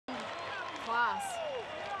class.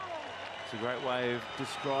 It's a great way of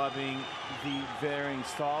describing the varying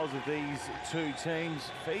styles of these two teams.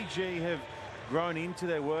 Fiji have grown into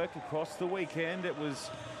their work across the weekend. It was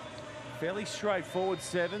fairly straightforward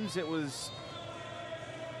sevens. It was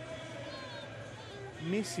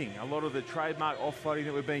missing a lot of the trademark offloading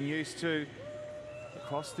that we've been used to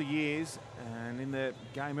across the years. And in the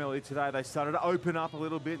game earlier today, they started to open up a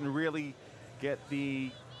little bit and really get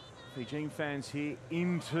the Fijian fans here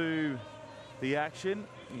into the action.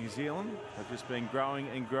 New Zealand have just been growing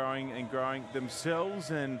and growing and growing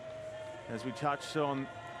themselves. And as we touched on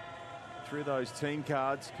through those team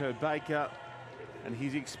cards, Kurt Baker and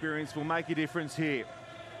his experience will make a difference here.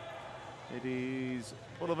 It is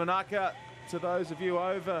Ulavanaka to those of you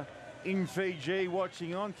over in Fiji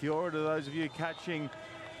watching on. Kia ora to those of you catching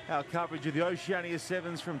our coverage of the Oceania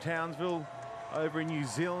Sevens from Townsville over in New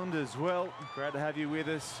Zealand as well. Glad to have you with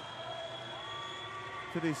us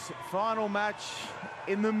for this final match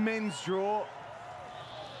in the men's draw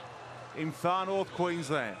in far north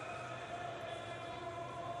Queensland.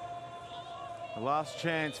 The last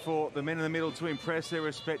chance for the men in the middle to impress their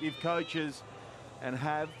respective coaches and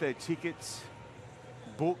have their tickets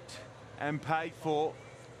booked and paid for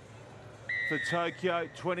Tokyo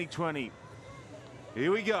 2020.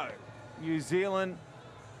 Here we go. New Zealand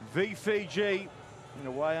v Fiji, and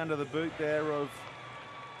away under the boot there of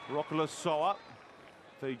Rockula Soa.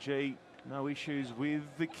 Fiji, no issues with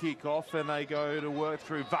the kick-off, and they go to work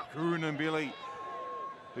through Vakarun and Billy,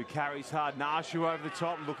 who carries hard. Nashu over the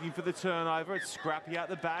top, looking for the turnover. It's scrappy out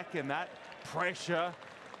the back, and that pressure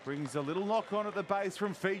brings a little knock on at the base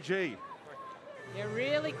from Fiji. Yeah,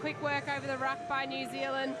 really quick work over the ruck by New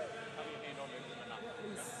Zealand.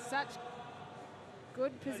 In such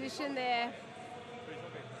good position there.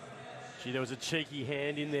 Gee, there was a cheeky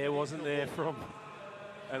hand in there, wasn't there, from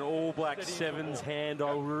an All Black Sevens hand.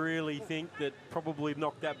 I really think that probably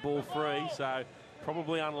knocked that ball free, so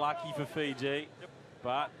probably unlucky for Fiji.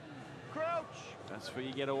 But that's what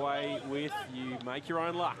you get away with. You make your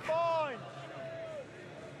own luck. Fine.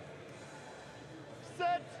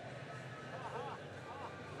 Set.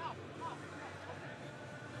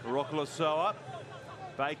 Rockula Soa.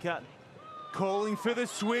 Baker calling for the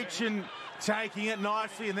switch and taking it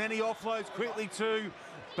nicely, and then he offloads quickly to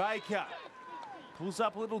Baker. Pulls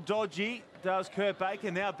up a little dodgy, does Kurt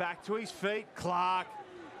Baker. Now back to his feet. Clark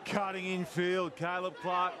cutting in field. Caleb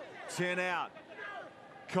Clark, 10 out.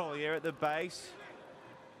 Collier at the base.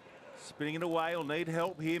 Spinning it away, will need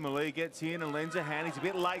help here. Malee gets in and lends a hand. He's a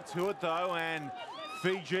bit late to it though, and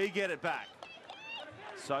Fiji get it back.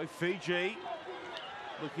 So Fiji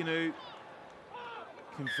looking to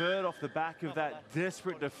convert off the back of that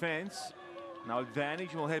desperate defence. No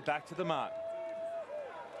advantage, and we'll head back to the mark.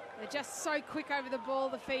 They're just so quick over the ball,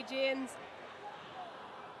 the Fijians.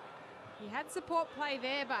 He had support play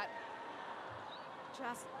there, but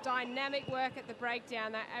just dynamic work at the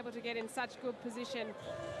breakdown. They're able to get in such good position and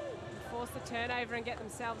force the turnover and get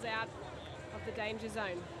themselves out of the danger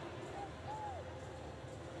zone.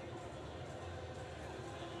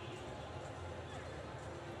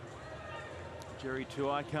 Jerry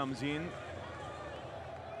Tuai comes in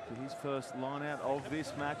to his first line out of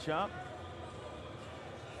this matchup.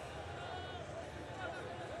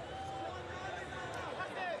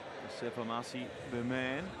 Sepamasi, the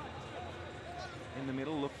man, in the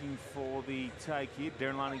middle looking for the take here.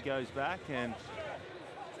 Darren Lundy goes back and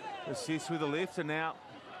assists with a lift, and now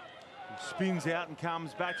spins out and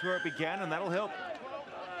comes back to where it began, and that'll help.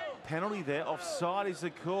 Penalty there. Offside is the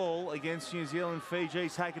call against New Zealand. Fiji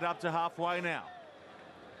take it up to halfway now.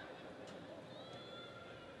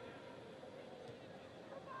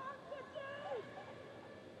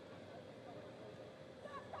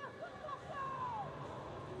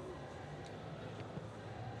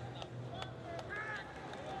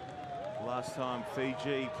 Last time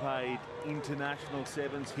Fiji played international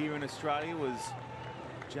sevens here in Australia was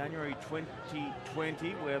January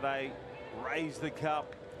 2020, where they raised the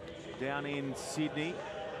cup down in Sydney.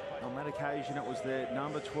 On that occasion, it was their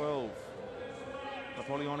number 12,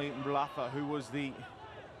 Napoleone Mlafa, who was the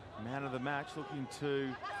man of the match, looking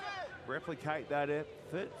to replicate that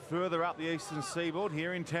effort further up the eastern seaboard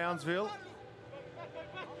here in Townsville.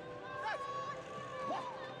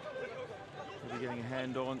 We'll be getting a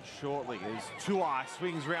hand on shortly as Tuai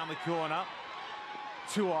swings around the corner.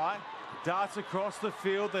 Tuai darts across the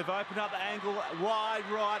field. They've opened up the angle wide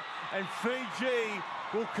right, and Fiji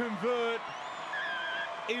will convert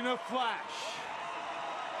in a flash.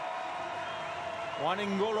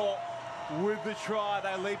 Waningolo with the try.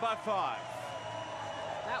 They lead by 5.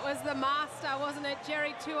 That was the master, wasn't it?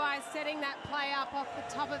 Jerry Tuai setting that play up off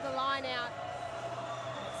the top of the line out.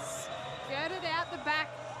 skirted out the back,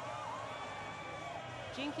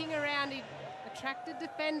 jinking around. He attracted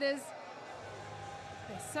defenders.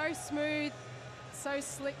 They're so smooth, so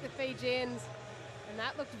slick, the Fijians, and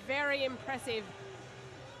that looked very impressive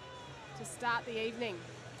to start the evening.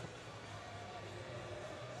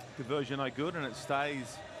 Conversion no good, and it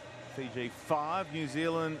stays Fiji 5, New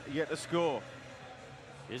Zealand yet to score.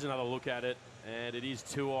 Here's another look at it, and it is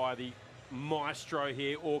Tuai, the maestro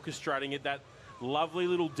here, orchestrating it. That lovely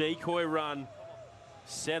little decoy run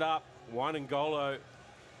set up Wainangolo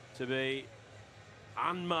to be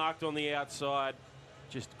unmarked on the outside.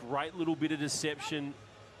 Just great little bit of deception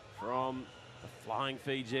from the flying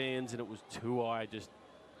Fijians, and it was Tuai just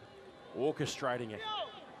orchestrating it.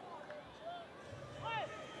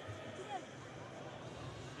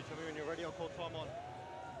 You tell me when you're ready, I'll call time on.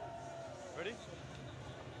 Ready?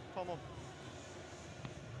 Time on.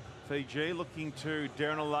 Fiji looking to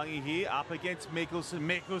Darren Olangi here, up against Mickelson.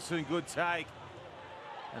 Mickelson, good take.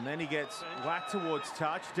 And then he gets whacked towards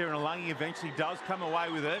touch. Darren Olangi eventually does come away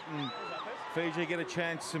with it, and Fiji get a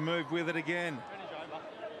chance to move with it again.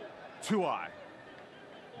 Tuai.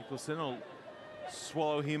 Mickelson will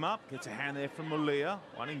swallow him up. Gets a hand there from Mulia.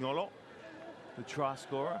 Wainangolo, the try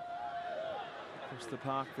scorer. Across the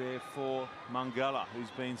park there for Mangala,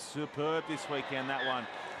 who's been superb this weekend. That one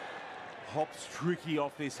hops tricky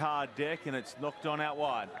off this hard deck, and it's knocked on out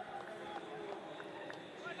wide.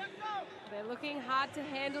 They're looking hard to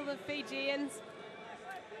handle, the Fijians.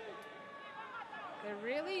 They're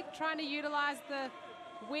really trying to utilise the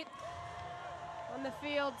width on the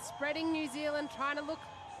field, spreading New Zealand, trying to look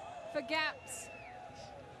for gaps.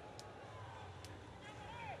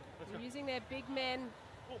 They're using their big men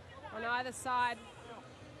on either side.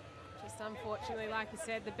 Just unfortunately, like you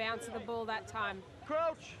said, the bounce of the ball that time.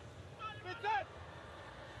 Crouch.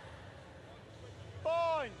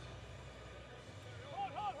 Bind.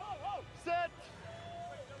 Set.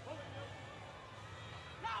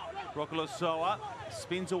 Rokolosoa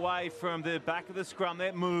spins away from the back of the scrum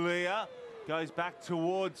there. Mulia goes back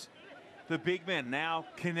towards the big men. Now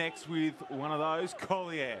connects with one of those.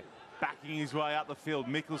 Collier backing his way up the field.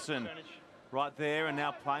 Mickelson right there, and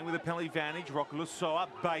now playing with a penalty advantage. Rokolosoa,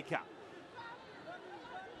 Baker.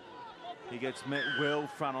 He gets met well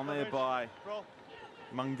front on there by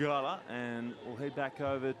Mangala, and we'll head back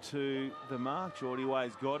over to the mark. Geordie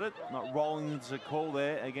Way's got it. Not Rollins a call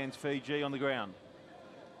there against Fiji on the ground.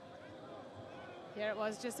 Yeah, it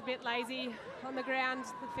was just a bit lazy on the ground,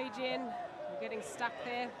 the Fijian. Getting stuck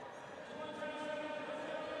there.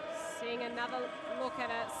 Seeing another look at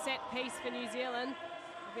a set piece for New Zealand.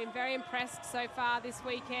 I've been very impressed so far this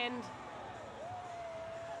weekend.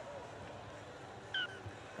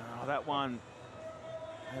 Oh, that one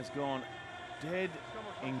has gone dead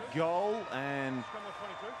in goal, and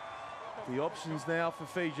the options now for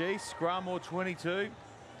Fiji, scrum or 22.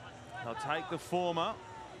 They'll take the former.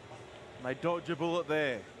 They dodge a bullet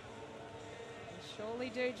there. They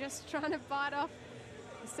surely do, just trying to bite off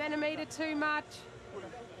a centimetre too much.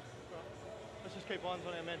 Let's just keep lines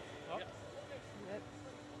on our men. Right?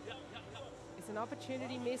 It's an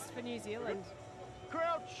opportunity missed for New Zealand.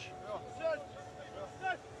 Crouch.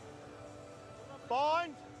 Sit.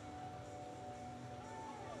 Bind.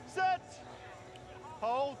 Set.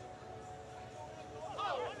 Hold.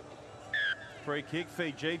 Free kick,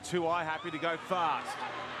 Fiji. Tuai happy to go fast.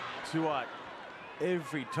 Tuai,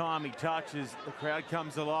 every time he touches, the crowd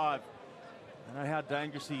comes alive. I know how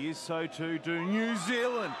dangerous he is, so too do New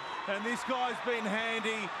Zealand. And this guy's been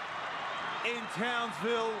handy in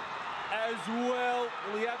Townsville as well.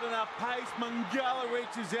 Will he have enough pace? Mangala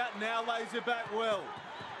reaches out, now lays it back well.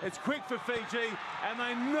 It's quick for Fiji, and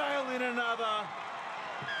they nail in another.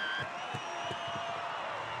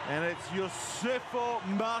 And it's Yosefo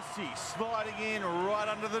Masi sliding in right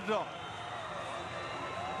under the dock.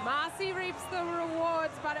 Marcy reaps the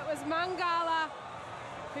rewards, but it was Mangala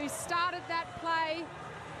who started that play.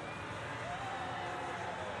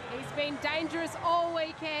 He's been dangerous all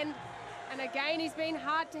weekend, and again he's been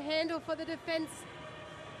hard to handle for the defence.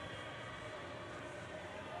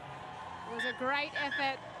 It was a great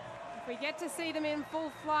effort. If we get to see them in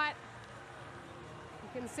full flight,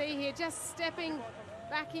 you can see here just stepping,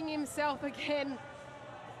 backing himself again.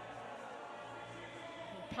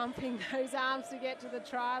 Pumping those arms to get to the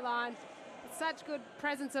try line. It's such good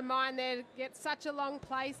presence of mind there to get such a long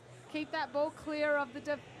place. Keep that ball clear of the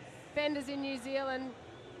defenders in New Zealand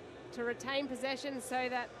to retain possession so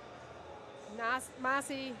that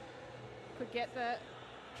Marcy could get the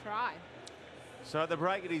try. So at the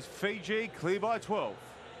break, it is Fiji clear by 12.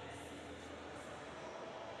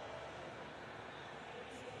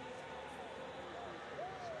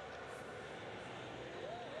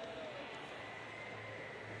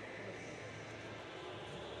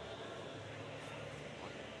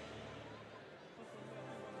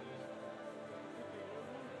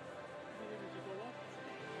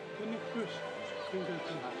 push. Squeeze in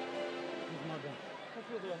too hard. He's not done. Go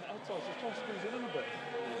for the outside, just try to squeeze it in a bit.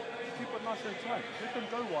 Keep it nice and tight. Let them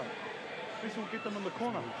go wide. This will get them in the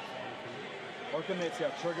corner. I reckon that's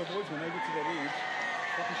our trigger, boys. When they get to that edge,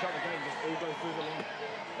 fucking shut the game, just all go through the line.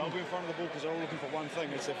 They'll be in front of the ball because they're all looking for one thing,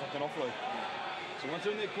 it's their fucking offload. So once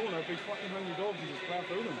they're in that corner, if these fucking hungry dogs, you just plough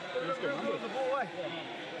through them. Let's go under. The ball away.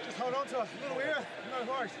 Yeah. Just hold on to us. A little area, no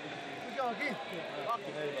worries. We go again. Go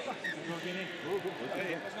again in.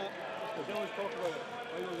 Okay, that's not. They always talk about it.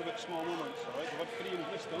 I know it's a bit small moments, alright? We've had 3 and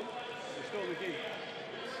missed them. We're still in the game.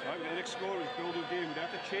 Right, the next score is build a game. We don't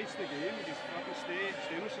have to chase the game, we just fucking stay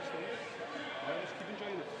in the system. Right, let's keep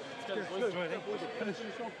enjoying it. Finish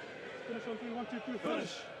on. Finish on 3, 1, 2, 3,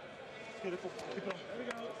 finish. Keep it on. There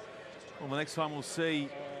we go. Well, the next time we'll see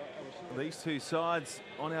these two sides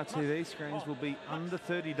on our TV screens will be under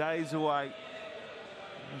 30 days away.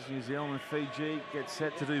 As New Zealand and Fiji get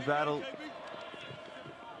set to do battle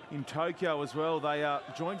in Tokyo as well. They are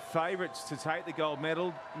joint favourites to take the gold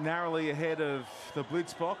medal, narrowly ahead of the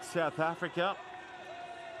Blitzboks, South Africa.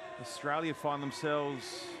 Australia find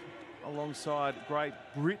themselves alongside Great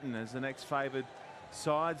Britain as the next favoured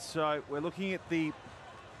side. So we're looking at the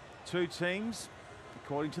two teams,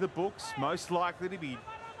 according to the books, most likely to be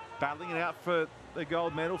battling it out for the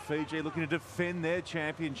gold medal. Fiji looking to defend their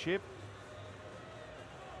championship.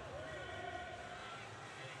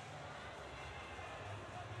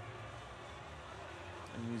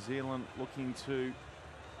 And New Zealand looking to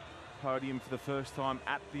podium for the first time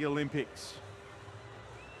at the Olympics.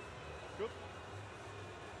 Good.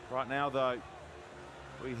 Right now, though,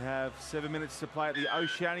 we have 7 minutes to play at the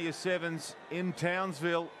Oceania Sevens in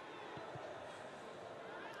Townsville.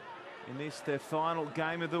 In this, their final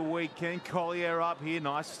game of the weekend. Collier up here.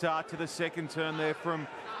 Nice start to the second turn there from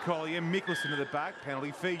Collier. Mickelson to the back.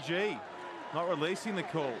 Penalty Fiji. Not releasing the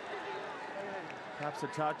call. Perhaps a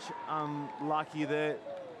touch unlucky there.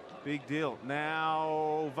 Big deal.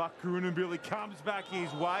 Now Vakurunabili comes back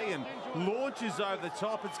his way and launches over the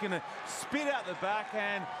top. It's going to spit out the back,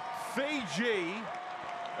 and Fiji,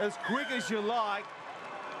 as quick as you like,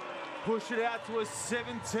 push it out to a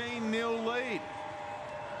 17-0 lead.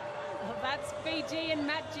 Well, that's Fijian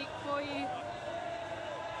magic for you.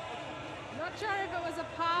 Not sure if it was a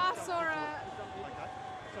pass or a...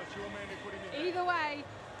 Either way,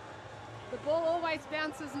 the ball always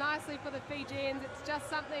bounces nicely for the Fijians. It's just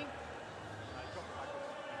something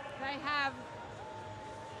they have,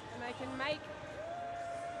 and they can make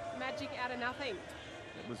magic out of nothing.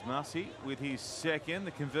 It was Mussey with his second.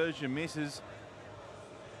 The conversion misses.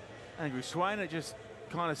 Andrew Swainer just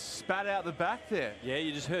kind of spat out the back there. Yeah,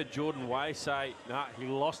 you just heard Jordan Way say, nah, he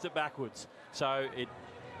lost it backwards. So it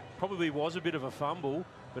probably was a bit of a fumble,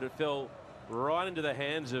 but it fell right into the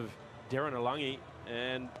hands of Darren Alungi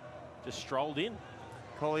and just strolled in.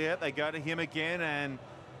 Collier, they go to him again, and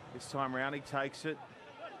this time round he takes it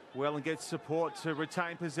well and gets support to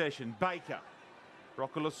retain possession. Baker,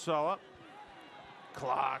 Rokulasoa,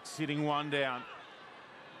 Clark sitting one down.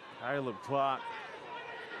 Caleb Clark.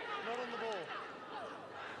 Not on the ball.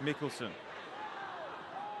 Mickelson.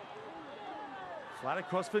 Flat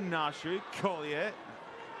across for Nashu. Collier.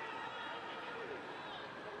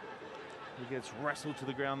 He gets wrestled to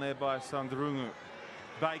the ground there by Sandrungu.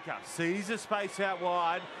 Baker sees the space out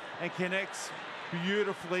wide and connects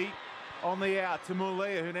beautifully on the out to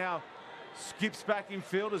Mulia, who now skips back in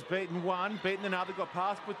field, has beaten one, beaten another, got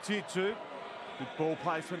past Batutu. Good ball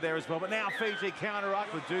placement there as well, but now Fiji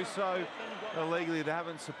counter-up, would do so illegally. They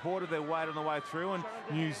haven't supported their weight on the way through, and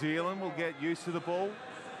New Zealand will get used to the ball.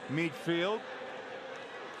 Midfield,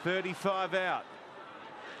 35 out.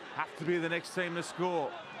 Have to be the next team to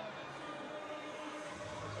score.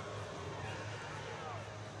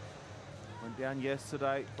 Went down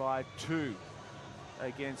yesterday by 2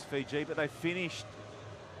 against Fiji, but they finished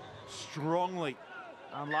strongly.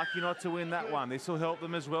 Unlucky not to win that one. This will help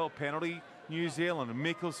them as well. Penalty, New Zealand.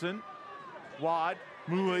 Mickelson, wide.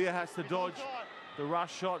 Mulia has to dodge the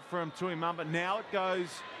rush shot from Tuimamba. Now it goes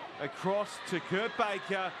across to Kurt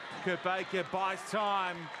Baker. Kurt Baker buys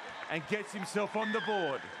time and gets himself on the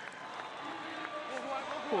board.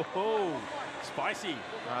 Oh, spicy.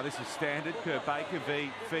 This is standard. Kurt Baker v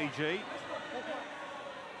Fiji.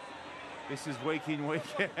 This is week in, week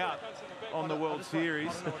out on the World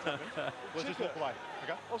Series. We'll just walk away.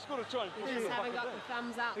 Okay? I was going to try. They just haven't got the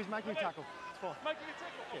thumbs up. He's making a tackle. It's fine. Making a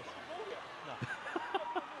tackle? Yes. No.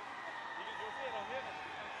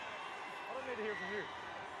 I don't need to hear from you.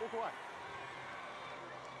 Walk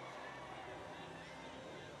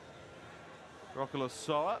away.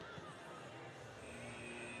 Rokulasoa.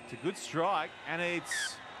 It's a good strike, and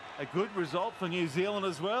it's a good result for New Zealand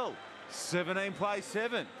as well. 17 plays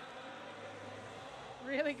 7.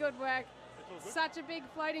 Really good work. Such a big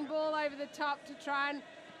floating ball over the top to try and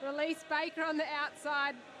release Baker on the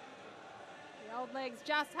outside. The old legs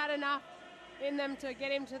just had enough in them to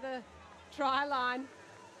get him to the try line.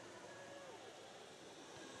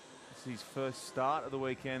 It's his first start of the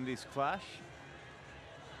weekend, this clash.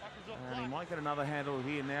 And he might get another handle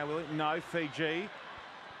here now, will it? No, Fiji.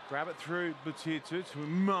 Grab it through Butitu to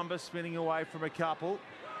Mumba spinning away from a couple.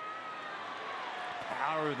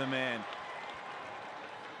 Power of the man.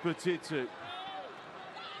 Butitu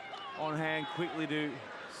on hand quickly to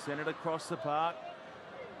send it across the park.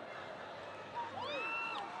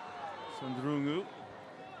 Sandrungu.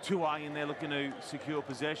 Tuai in there looking to secure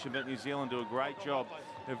possession, but New Zealand do a great job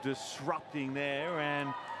of disrupting there,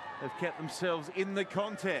 and they've kept themselves in the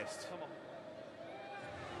contest.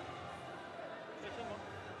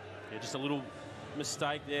 Yeah, just a little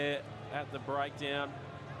mistake there at the breakdown.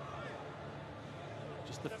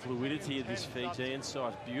 Just the fluidity of this Fijian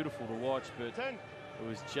side is beautiful to watch, but it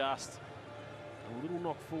was just a little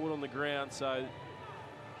knock forward on the ground, so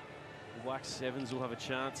the Black Sevens will have a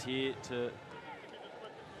chance here to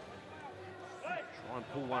try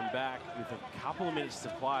and pull one back with a couple of minutes to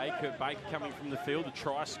play. Kurt Baker coming from the field, the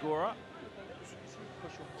try scorer.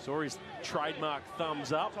 Saw his trademark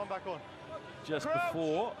thumbs up just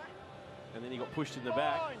before, and then he got pushed in the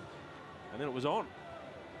back, and then it was on.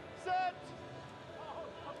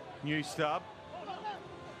 New stub.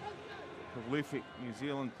 Prolific New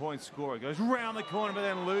Zealand point scorer. Goes round the corner but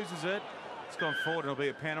then loses it. It's gone forward. It'll be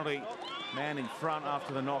a penalty. Man in front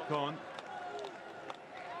after the knock on.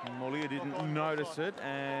 Molia didn't notice it,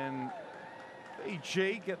 and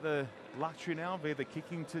Fiji get the luxury now of either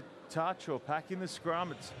kicking to touch or packing the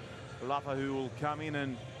scrum. It's Lapa who will come in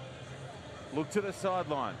and look to the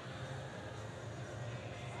sideline.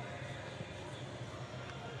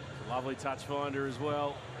 It's a lovely touch finder as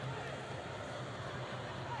well.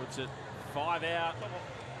 Puts it 5 out.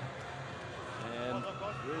 And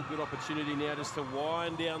real good opportunity now just to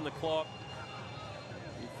wind down the clock.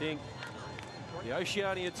 You think the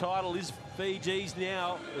Oceania title is Fiji's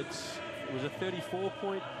now. It was a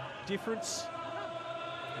 34-point difference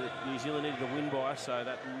that New Zealand needed to win by, so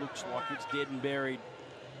that looks like it's dead and buried.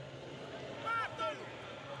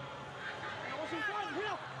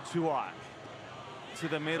 Tuai to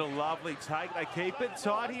the middle, lovely take. They keep it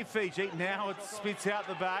tight here, Fiji. Now it spits out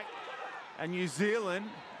the back, and New Zealand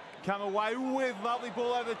come away with lovely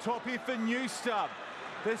ball over the top here for New Stub.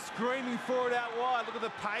 They're screaming for it out wide. Look at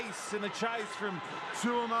the pace and the chase from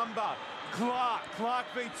Tuamumba. Clark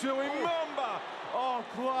v Tuamumba. Oh,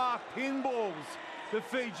 Clark pinballs the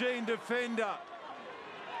Fijian defender.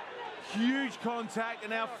 Huge contact,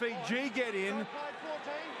 and now Fiji get in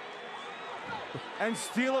and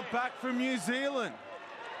steal it back from New Zealand.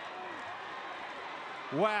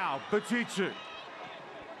 Wow, Batitu.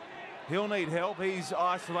 He'll need help. He's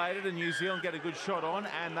isolated, and New Zealand get a good shot on,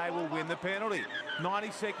 and they will win the penalty.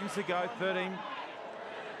 90 seconds to go, 13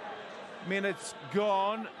 minutes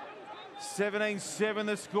gone. 17-7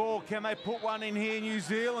 the score. Can they put one in here, New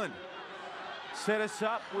Zealand? Set us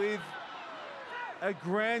up with a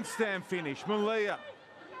grandstand finish. Malia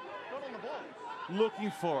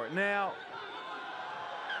looking for it. Now,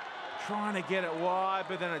 trying to get it wide,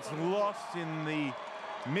 but then it's lost in the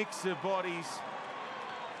mix of bodies.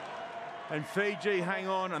 And Fiji hang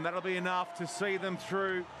on, and that'll be enough to see them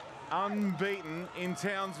through unbeaten in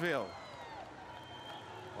Townsville.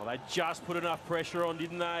 Well, they just put enough pressure on,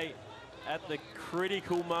 didn't they? At the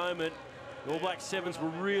critical moment, the All Black Sevens were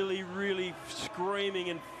really, really screaming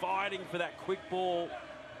and fighting for that quick ball.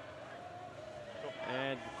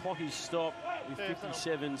 And the clock is stopped with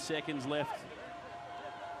 57 seconds left.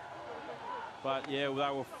 But yeah,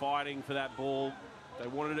 they were fighting for that ball. They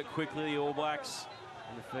wanted it quickly, the All Blacks.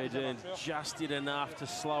 And the Fijians just did enough to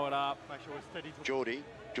slow it up. Geordie,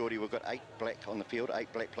 we've got 8 black on the field,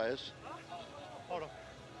 8 black players.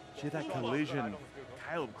 Gee, that collision,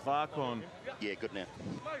 Caleb Clark on. Yeah, good now.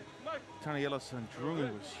 Taniela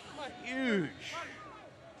Sandrungu was huge.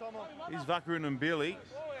 Here's Vakarun and Billy.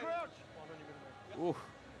 Ooh,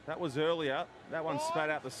 that was earlier. That one spat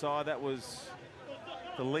out the side. That was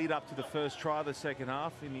the lead up to the first try of the second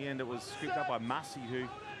half. In the end, it was scooped up by Massey, who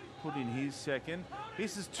put in his second.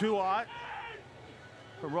 This is Tuai.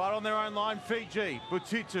 But right on their own line, Fiji.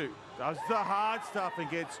 Butitu does the hard stuff and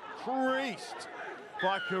gets creased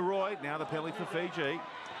by Kuroi. Now the penalty for Fiji.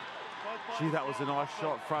 Gee, that was a nice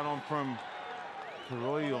shot front on from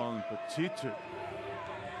Kuroi on Butitu.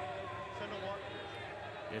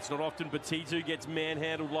 It's not often Batitu gets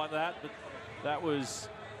manhandled like that, but that was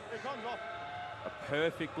a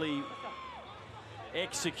perfectly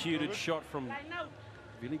executed shot from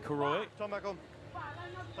Billy Kuroi.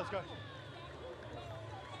 Let's go.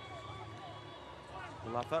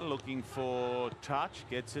 Luffer looking for touch,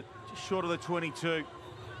 gets it just short of the 22.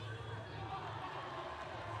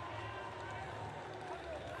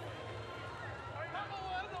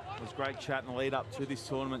 It was great chat and lead up to this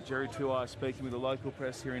tournament. Jerry Tuai speaking with the local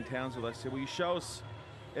press here in Townsville. They said, will you show us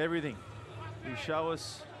everything? Will you show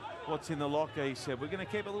us what's in the locker? He said, we're going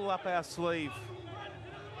to keep a little up our sleeve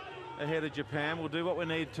ahead of Japan. We'll do what we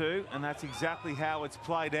need to, and that's exactly how it's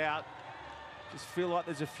played out. Just feel like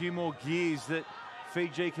there's a few more gears that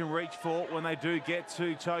Fiji can reach for when they do get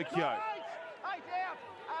to Tokyo.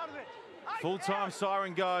 Full-time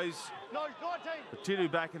siren goes. Titu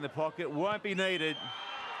back in the pocket, won't be needed.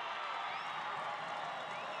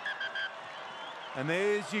 And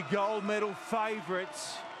there's your gold medal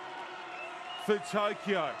favourites for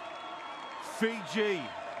Tokyo. Fiji,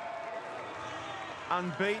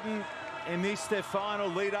 unbeaten in this, their final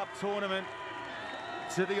lead-up tournament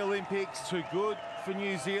to the Olympics. Too good for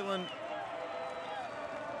New Zealand.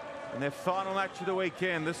 And their final match of the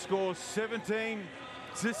weekend, the score 17-7.